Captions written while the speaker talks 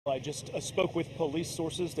I just spoke with police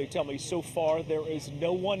sources. They tell me so far there is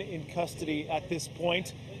no one in custody at this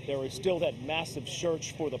point. There is still that massive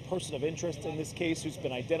search for the person of interest in this case who's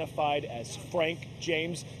been identified as Frank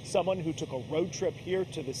James, someone who took a road trip here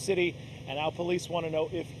to the city. And now police want to know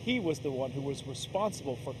if he was the one who was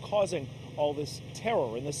responsible for causing all this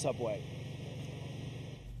terror in the subway.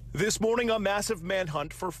 This morning, a massive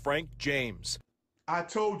manhunt for Frank James. I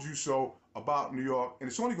told you so about New York, and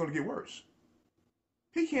it's only going to get worse.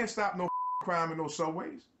 He can't stop no crime in those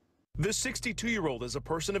subways. The 62-year-old is a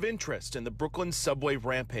person of interest in the Brooklyn subway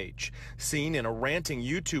rampage. Seen in a ranting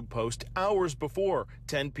YouTube post hours before,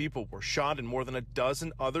 10 people were shot and more than a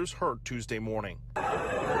dozen others hurt Tuesday morning.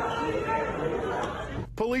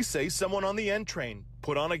 Police say someone on the N train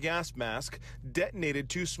put on a gas mask, detonated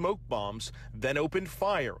 2 smoke bombs, then opened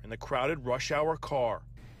fire in the crowded rush hour car.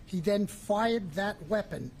 He then fired that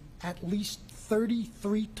weapon at least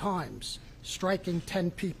 33 times, striking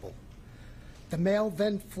 10 people. The male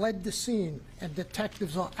then fled the scene, and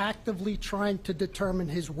detectives are actively trying to determine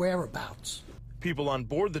his whereabouts. People on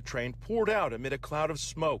board the train poured out amid a cloud of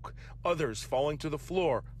smoke, others falling to the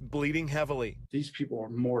floor, bleeding heavily. These people are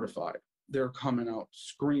mortified. They're coming out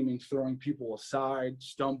screaming, throwing people aside,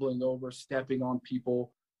 stumbling over, stepping on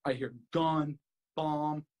people. I hear gun,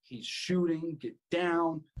 bomb. He's shooting, get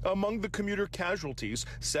down. Among the commuter casualties,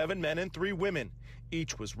 7 men and 3 women.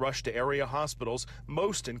 Each was rushed to area hospitals,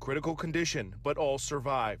 most in critical condition, but all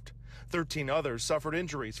survived. 13 others suffered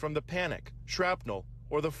injuries from the panic, shrapnel,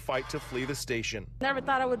 or the fight to flee the station. Never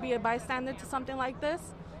thought I would be a bystander to something like this.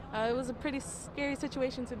 It was a pretty scary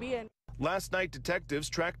situation to be in. Last night, detectives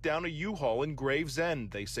tracked down a U-Haul in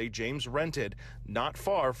Gravesend they say James rented, not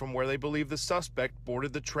far from where they believe the suspect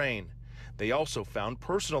boarded the train. They also found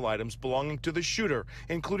personal items belonging to the shooter,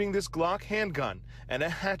 including this Glock handgun and a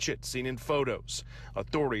hatchet seen in photos.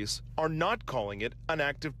 Authorities are not calling it an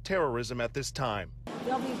act of terrorism at this time.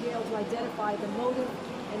 They'll be able to identify the motive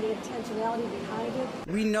and the intentionality behind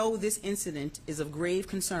it. We know this incident is of grave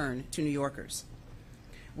concern to New Yorkers.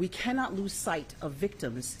 We cannot lose sight of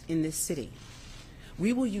victims in this city.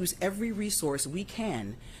 We will use every resource we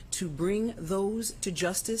can to bring those to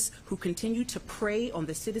justice who continue to prey on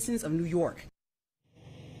the citizens of New York.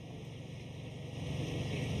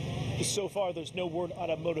 So far, there's no word on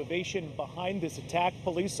a motivation behind this attack.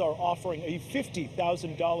 Police are offering a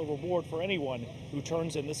 $50,000 reward for anyone who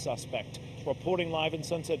turns in the suspect. Reporting live in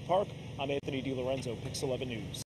Sunset Park, I'm Anthony DiLorenzo, Pix 11 News.